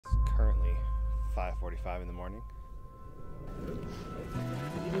5:45 in the morning. If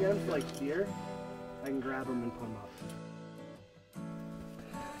you can get them for like deer, I can grab them and put them up.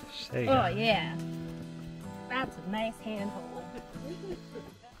 There you Oh go. yeah, that's a nice handhold.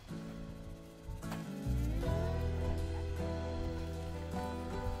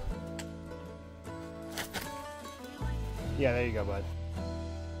 Yeah, there you go, bud.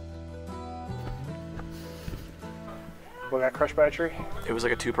 What, got crushed by a tree? It was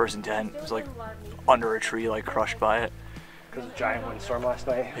like a 2-person tent. It was like under a tree, like crushed by it. Because of a giant windstorm last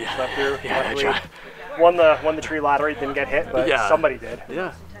night. Yeah. Slept through. Yeah, Luckily, won the tree lottery, didn't get hit, but Yeah. somebody did.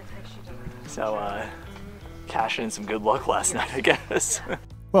 Yeah. So, cashing in some good luck last night, I guess.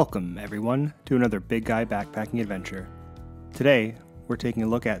 Welcome, everyone, to another Big Guy Backpacking Adventure. Today, we're taking a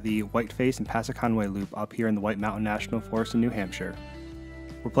look at the Whiteface and Passaconaway loop up here in the White Mountain National Forest in New Hampshire.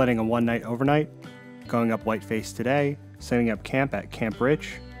 We're planning a one-night overnight, going up Whiteface today, setting up camp at Camp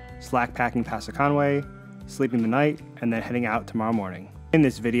Rich, slack packing Passaconaway, sleeping the night, and then heading out tomorrow morning. In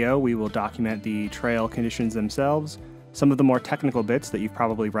this video, we will document the trail conditions themselves, some of the more technical bits that you've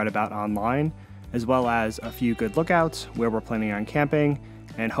probably read about online, as well as a few good lookouts, where we're planning on camping,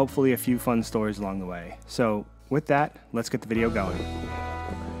 and hopefully a few fun stories along the way. So with that, let's get the video going.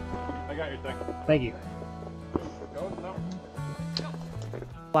 I got your thing. Thank you.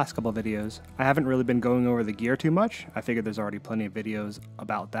 Last couple of videos, I haven't really been going over the gear too much. I figured there's already plenty of videos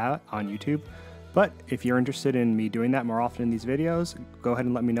about that on YouTube. But if you're interested in me doing that more often in these videos, go ahead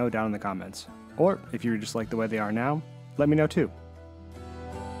and let me know down in the comments. Or if you just like the way they are now, let me know too.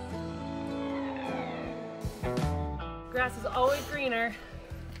 Grass is always greener.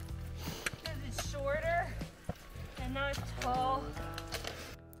 Because it's shorter and not tall.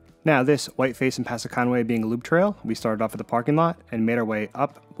 Now this Whiteface and Passaconaway being a loop trail, we started off at the parking lot and made our way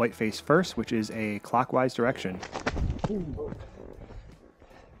up Whiteface first, which is a clockwise direction.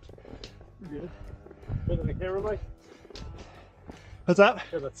 Better than camera, Mike? What's up?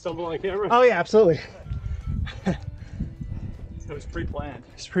 Yeah, that stumble on camera? Oh yeah, absolutely. It was pre-planned.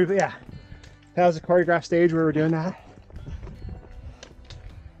 It's pretty, yeah. That was a choreographed stage where we're doing that.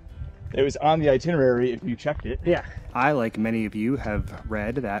 It was on the itinerary if you checked it. Yeah. I, like many of you, have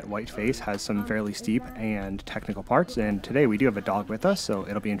read that Whiteface has some fairly steep and technical parts, and today we do have a dog with us, so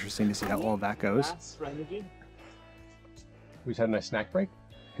it'll be interesting to see how all of that goes. We just had a nice snack break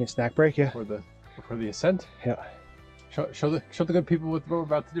A snack break, yeah. before the ascent. Yeah. Show the good people what we're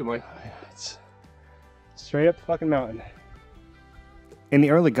about to do, Mike. It's straight up the fucking mountain. In the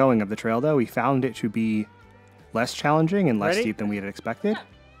early going of the trail, though, we found it to be less challenging and less Ready? steep than we had expected.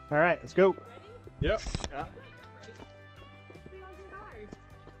 All right, let's go. Yep.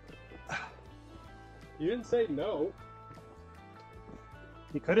 You didn't say no.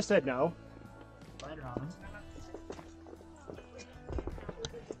 You could have said no.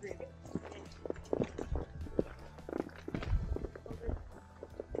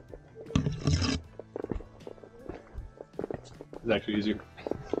 It's actually easier.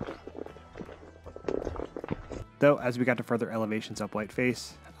 Though, as we got to further elevations up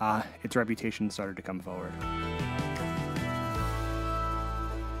Whiteface, its reputation started to come forward.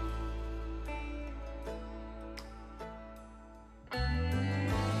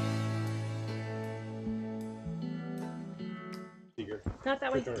 Eager. Not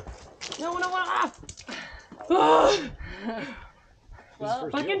that way. No. Well,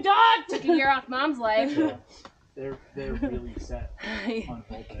 fucking dog took a year off mom's life. They're really set on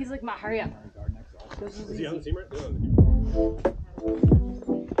He's like, Ma, hurry up. Is he on the team right now?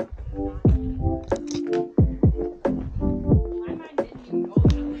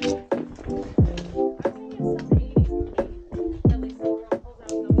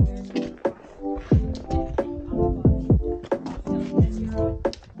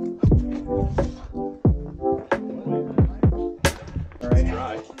 All right.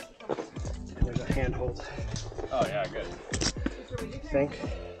 Dry. There's a handhold. Oh yeah, good. I think.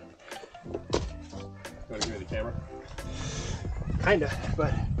 You want to give me the camera? Kinda,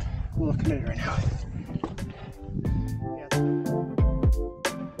 but I'm a little committed right now.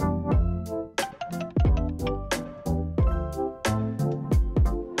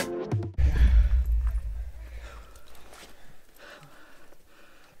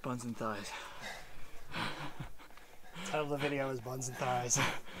 Buns and thighs. Title of the video is Buns and Thighs.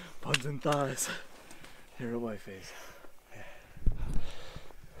 Buns and thighs. Here at Whiteface.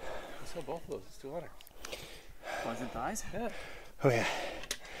 Let's sell both of those. It's 200. Buns and thighs? Yeah. Oh yeah.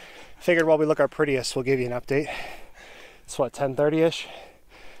 Figured while we look our prettiest, we'll give you an update. It's what, 10:30ish?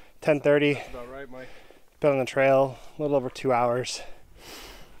 10:30. That's about right, Mike. Been on the trail a little over 2 hours.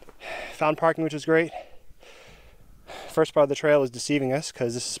 Found parking, which was great. first part of the trail was deceiving us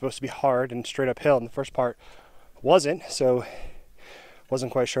because this is supposed to be hard and straight uphill, and the first part wasn't, so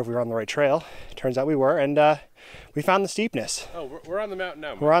wasn't quite sure if we were on the right trail. Turns out we were, and we found the steepness. Oh, we're on the mountain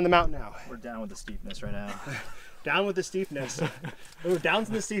now. We're on the mountain now. We're down with the steepness right now. Down with the steepness. Ooh, down with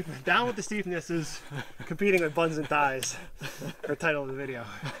the steepness is competing with buns and thighs. Our title of the video.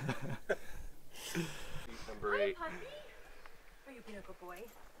 Number 8. Puppy? Are you being a good boy?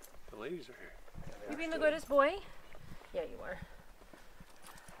 The ladies are here. You being the goodest boy? Yeah, you are.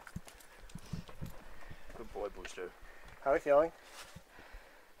 Good boy, Booster. How are we feeling?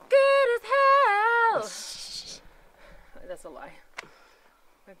 Good as hell! That's a lie.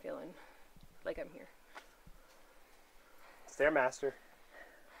 I'm feeling like I'm here. Stairmaster.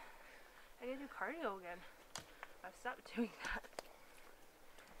 I gotta do cardio again. I've stopped doing that.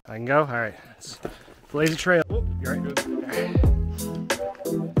 I can go? Alright. Let's blaze the trail. Oh, you're right. Good.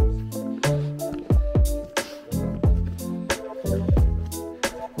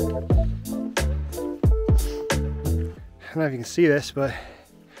 I don't know if you can see this, but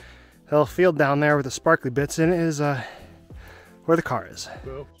the little field down there with the sparkly bits in it is where the car is.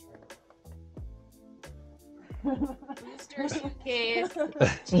 Boo. Booster suitcase.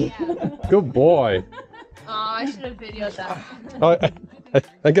 Good boy. Oh, I should have videoed that. Oh,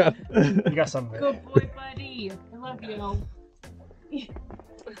 I got. You got some of it. Good boy, buddy. I love you.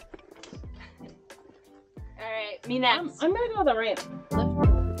 Alright, me next. I'm gonna go the ramp.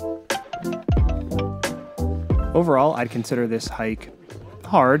 Overall, I'd consider this hike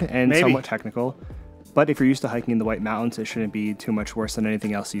hard and Maybe. somewhat technical, but if you're used to hiking in the White Mountains, it shouldn't be too much worse than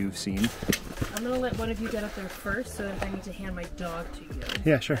anything else you've seen. I'm gonna let one of you get up there first so that I need to hand my dog to you.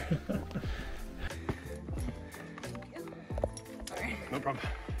 Yeah, sure. No problem.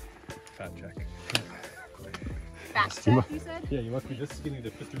 Fat check. Fat check, you said? Yeah, you must be this skinny to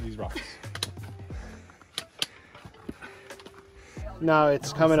fit through these rocks. No,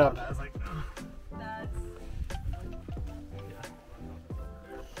 it's coming up. That's...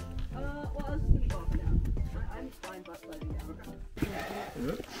 well, I was just gonna go up and down. I'm fine butt sliding down.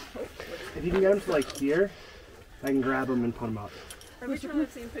 If you can get him to like here, I can grab him and put him up. Are we sure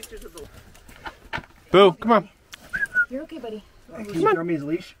I've seen pictures of the... Boo, come on. You're okay, buddy. Can you throw me his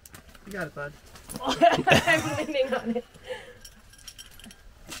leash? You got it, bud. I'm leaning on it.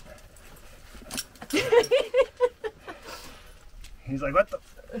 He's like, what the?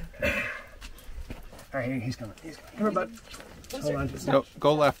 Alright, he's coming. He's coming. Come here, bud. Just hold on to No,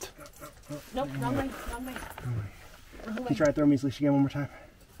 go left. Nope, wrong way, wrong way. Can you try to throw me his leash again one more time?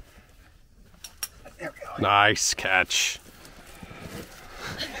 There we go. Nice catch.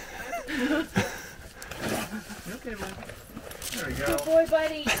 Okay, bud. There we go. Good boy,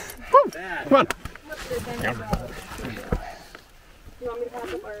 buddy. Come on. You want me to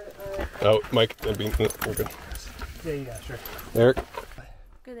pass up our... Oh, Mike, we're good. Yeah, sure. Eric.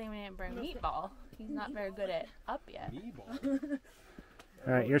 Good thing we didn't bring Meatball. He's not very good at up yet.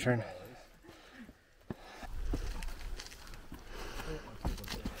 Alright, your turn.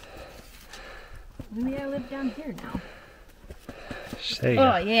 Maybe I live down here now. There you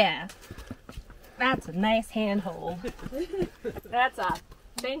Oh, go. yeah. That's a nice handhold. That's a...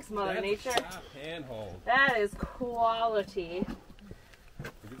 Thanks, Mother Nature. Handhold. That is quality.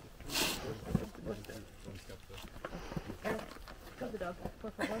 Go the dog.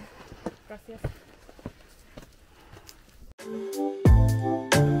 Por favor. Gracias.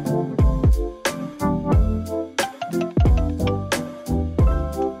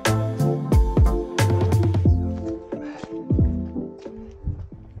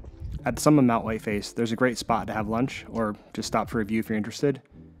 At the summit of Mount Whiteface, there's a great spot to have lunch or just stop for a view if you're interested.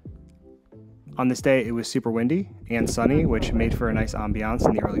 On this day, it was super windy and sunny, which made for a nice ambiance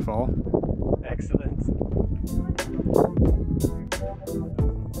in the early fall. Excellent.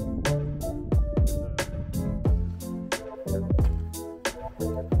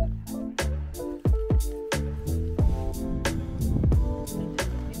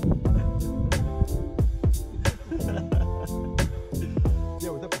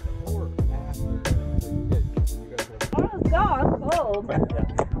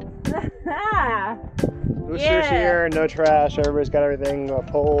 Boosters here, no trash, everybody's got everything,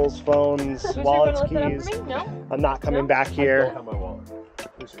 poles, phones, wallets, keys. No? I'm not coming back here. my wallet.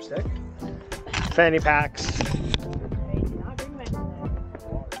 Booster stick. Fanny packs. I did not bring my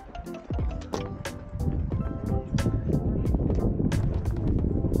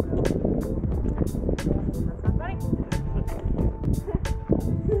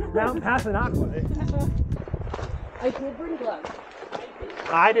Mount Passaconaway. I did bring gloves.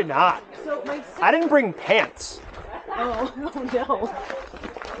 I did not. So my I didn't bring pants. oh no.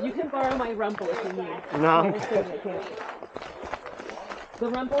 You can borrow my rumple if you need. No. The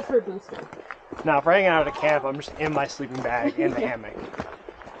rumple's for booster. No, if we're hanging out at a camp, I'm just in my sleeping bag in the hammock.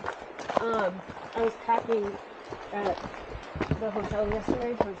 I was packing at the hotel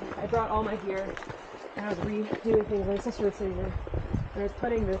yesterday. I brought all my gear and I was redoing things. My sister was sitting there and I was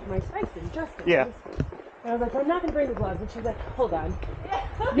putting my spikes in just in Yeah. case. And I was like, I'm not going to bring the gloves. And she's like, hold on.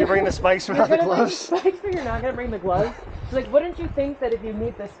 You bring the spikes without the gloves? You're going to bring the spikes, but you're not going to bring the gloves? She's like, wouldn't you think that if you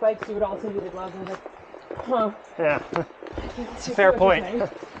need the spikes, you would also need the gloves? And I was like, huh. Yeah. It's a fair point.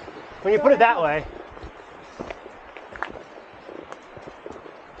 When you put it that way.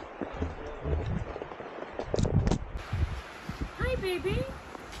 Hi, baby.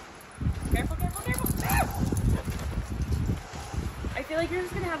 Careful, careful, careful. I feel like you're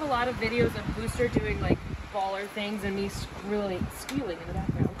just going to have a lot of videos of Booster doing like baller things and me really squealing in the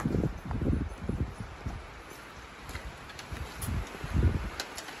background.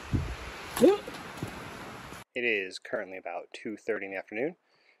 It is currently about 2:30 in the afternoon.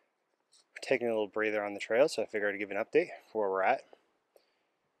 We're taking a little breather on the trail, so I figured I'd give an update for where we're at.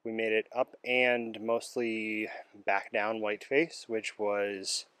 We made it up and mostly back down Whiteface, which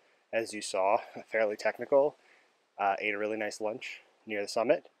was, as you saw, fairly technical. Ate a really nice lunch near the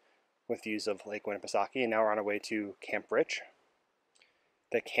summit with views of Lake Winnipesaukee, and now we're on our way to Camp Rich.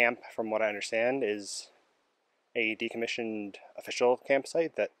 The camp, from what I understand, is a decommissioned official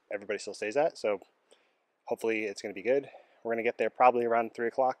campsite that everybody still stays at, so hopefully it's going to be good. We're going to get there probably around 3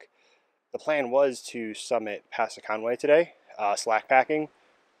 o'clock. The plan was to summit Passaconaway today, slack packing,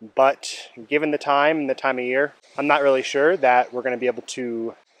 but given the time and the time of year, I'm not really sure that we're going to be able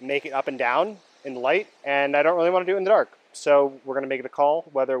to make it up and down in the light, and I don't really want to do it in the dark. So we're going to make it a call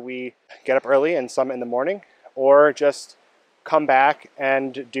whether we get up early and summit in the morning, or just come back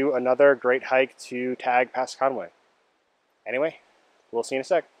and do another great hike to tag Passaconaway. Anyway, we'll see you in a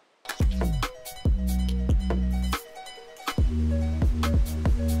sec.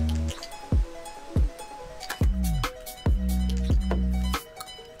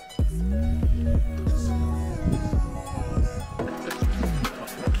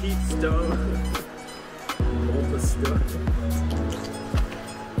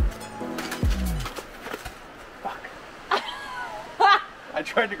 I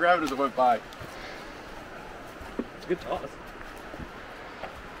tried to grab it as it went by. It's a good toss.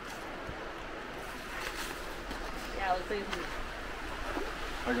 Yeah, looks like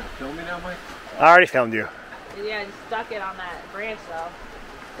Are you gonna film me now, Mike? I already filmed you. yeah, just stuck it on that branch though.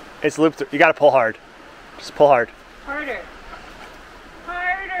 It's looped through. You gotta pull hard. Just pull hard. Harder.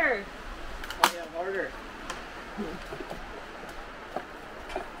 Harder. Oh yeah, harder.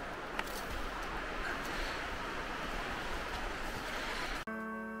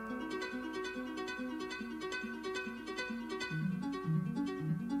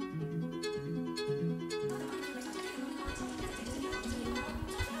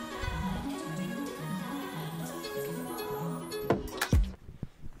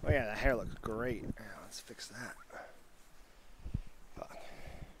 Oh yeah, that hair looks great. Yeah, let's fix that. Fuck.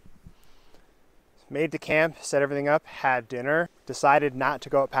 Made to camp, set everything up, had dinner, decided not to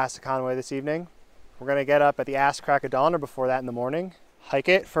go up Passaconaway this evening. We're gonna get up at the ass crack of dawn or before that in the morning, hike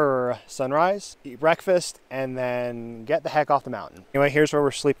it for sunrise, eat breakfast, and then get the heck off the mountain. Anyway, here's where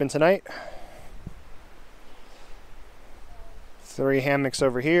we're sleeping tonight. 3 hammocks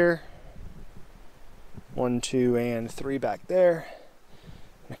over here. 1, 2, and 3 back there.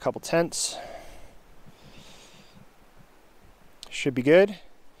 A couple tents. Should be good.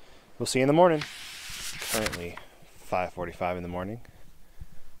 We'll see you in the morning. Currently 5:45 in the morning.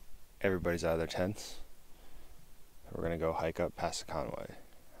 Everybody's out of their tents. We're gonna go hike up Passaconaway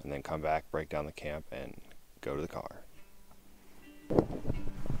and then come back, break down the camp, and go to the car.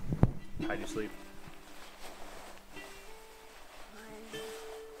 How'd you sleep?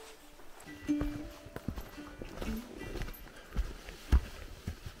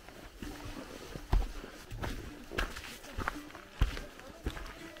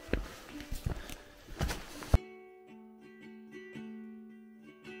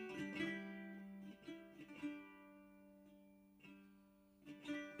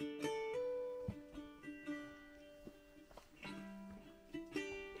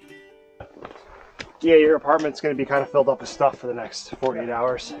 Yeah, your apartment's going to be kind of filled up with stuff for the next 48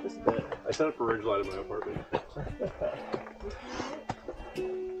 hours. I set up a ridge light in my apartment.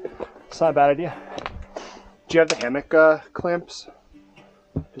 It's not a bad idea. Do you have the hammock clamps?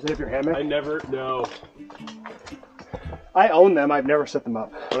 Does it have your hammock? I never know. I own them. I've never set them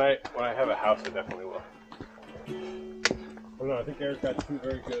up. When I have a house, I definitely will. I don't know. I think Eric's got 2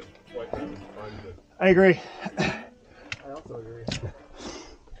 very good white diamonds. I agree. I also agree.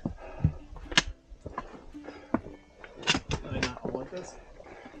 like this?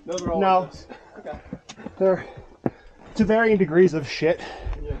 No, they're all No. like this. Okay. They're to varying degrees of shit.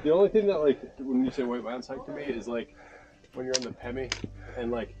 Yeah. The only thing that, like, when you say White Mountains hike to me is like when you're on the Pemi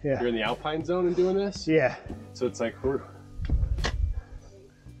and like you're in the Alpine zone and doing this. Yeah. So it's like the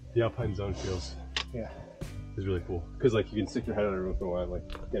Alpine zone feels is really cool because like you can stick your head out every once in a while and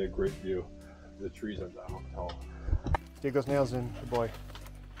like get a great view. The trees aren't that tall. Dig those nails in, good boy.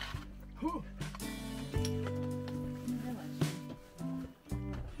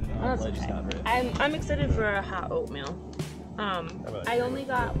 I'm excited for a hot oatmeal. I only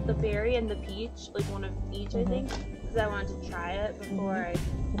got the berry and the peach, like one of each, I think, because I wanted to try it before I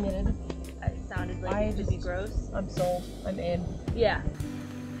Committed. it sounded like it would be gross. I'm sold. I'm in. Yeah.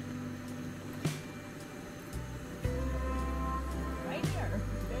 Right here.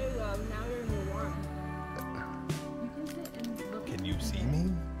 There you go. Now you're in the warm. Can you see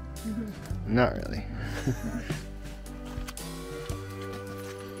me? Not really.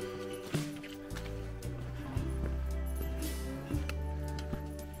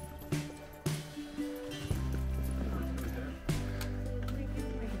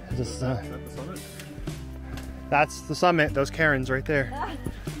 That's the summit. Those Karens right there.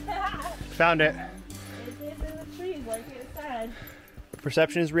 Found it. It's in the trees, like it said.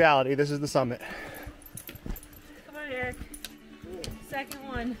 Perception is reality. This is the summit. Come on, Eric. Second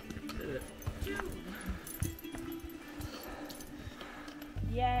one.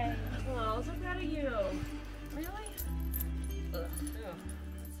 Yay. Oh, so proud of you. Really?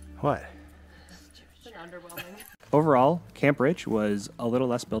 What? It's like underwhelming. Overall, Camp Rich was a little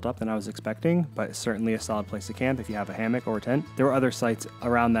less built up than I was expecting, but it's certainly a solid place to camp if you have a hammock or a tent. There were other sites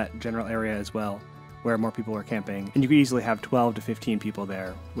around that general area as well where more people were camping, and you could easily have 12 to 15 people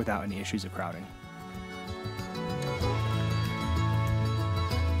there without any issues of crowding.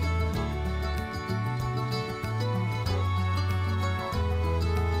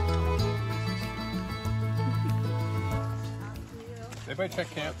 Anybody check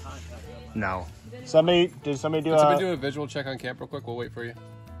camp? No. Did somebody do Somebody do a visual check on camp real quick. We'll wait for you.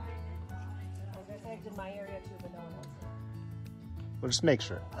 I was gonna say I did my area too, but no one else. We'll just make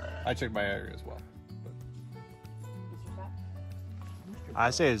sure. I checked my area as well. I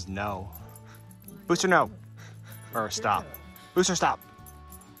say is no. Booster no. Or stop. Booster stop.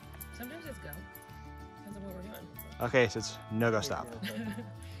 Sometimes it's go. Depends on what we're doing. Okay, so it's no go stop.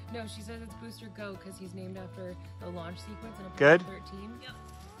 No, she says it's booster go because he's named after the launch sequence in Good. Apollo 13. Yep.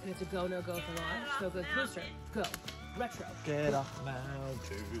 And it's a go, no go for launch. So it goes booster, go, retro. Get off the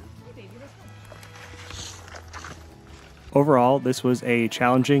mountain. Overall, this was a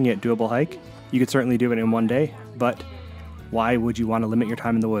challenging yet doable hike. You could certainly do it in one day, but why would you want to limit your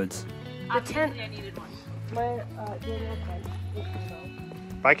time in the woods? The tent. I needed one. My Daniel tent.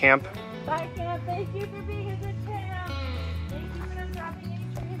 Bye, camp. Bye, Camp. Thank you for being a good camp. Thank you for not dropping any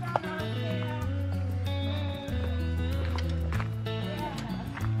trees on us, camp.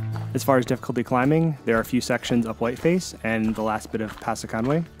 As far as difficulty climbing, there are a few sections up Whiteface and the last bit of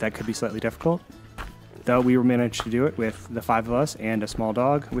Passaconaway that could be slightly difficult, though we managed to do it with the 5 of us and a small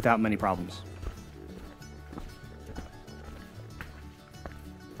dog without many problems.